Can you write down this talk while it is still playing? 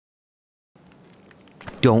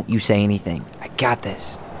don't you say anything. I got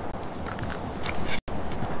this.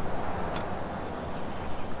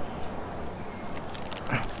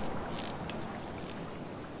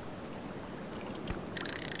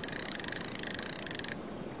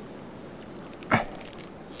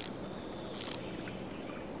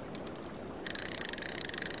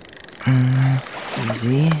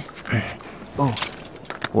 Easy. Oh.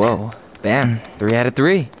 Whoa. Bam. 3 out of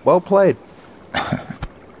 3. Well played.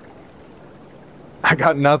 I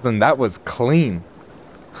got nothing. That was clean.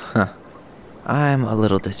 Huh. I'm a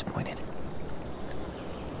little disappointed.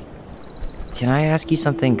 Can I ask you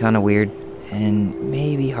something kind of weird and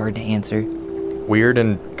maybe hard to answer? Weird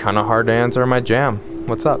and kind of hard to answer my jam.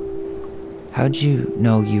 What's up? How'd you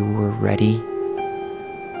know you were ready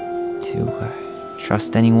to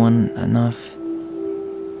trust anyone enough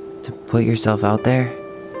to put yourself out there?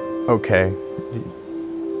 Okay.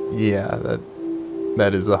 Yeah,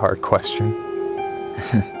 that is a hard question.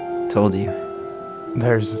 Told you.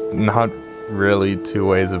 There's not really two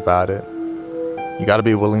ways about it. You gotta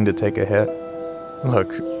be willing to take a hit.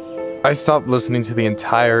 Look, I stopped listening to the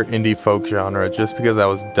entire indie folk genre just because I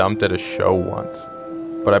was dumped at a show once.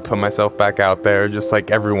 But I put myself back out there just like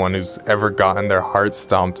everyone who's ever gotten their heart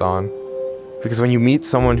stomped on. Because when you meet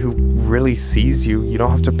someone who really sees you, you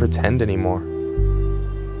don't have to pretend anymore.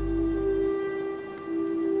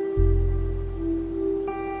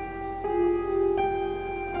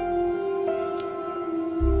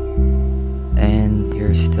 And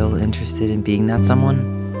you're still interested in being that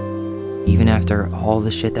someone? Even after all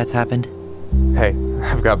the shit that's happened? Hey,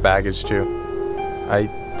 I've got baggage too. I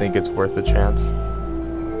think it's worth a chance.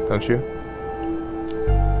 Don't you?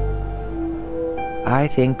 I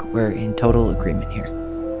think we're in total agreement here.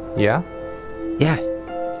 Yeah? Yeah.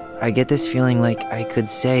 I get this feeling like I could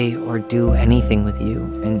say or do anything with you,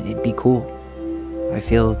 and it'd be cool. I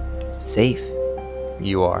feel safe.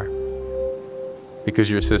 You are. Because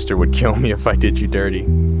your sister would kill me if I did you dirty.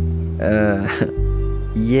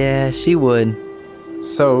 Yeah, she would.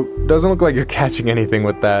 So, doesn't look like you're catching anything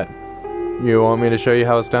with that. You want me to show you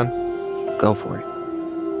how it's done? Go for it.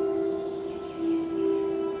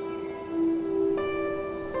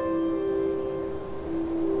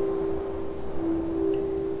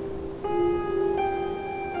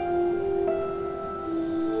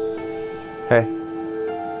 Hey,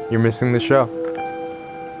 you're missing the show.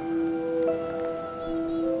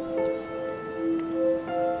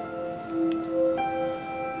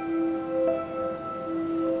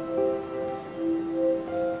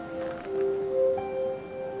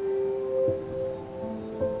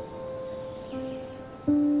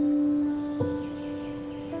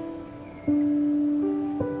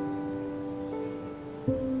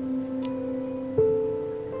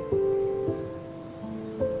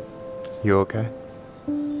 You okay?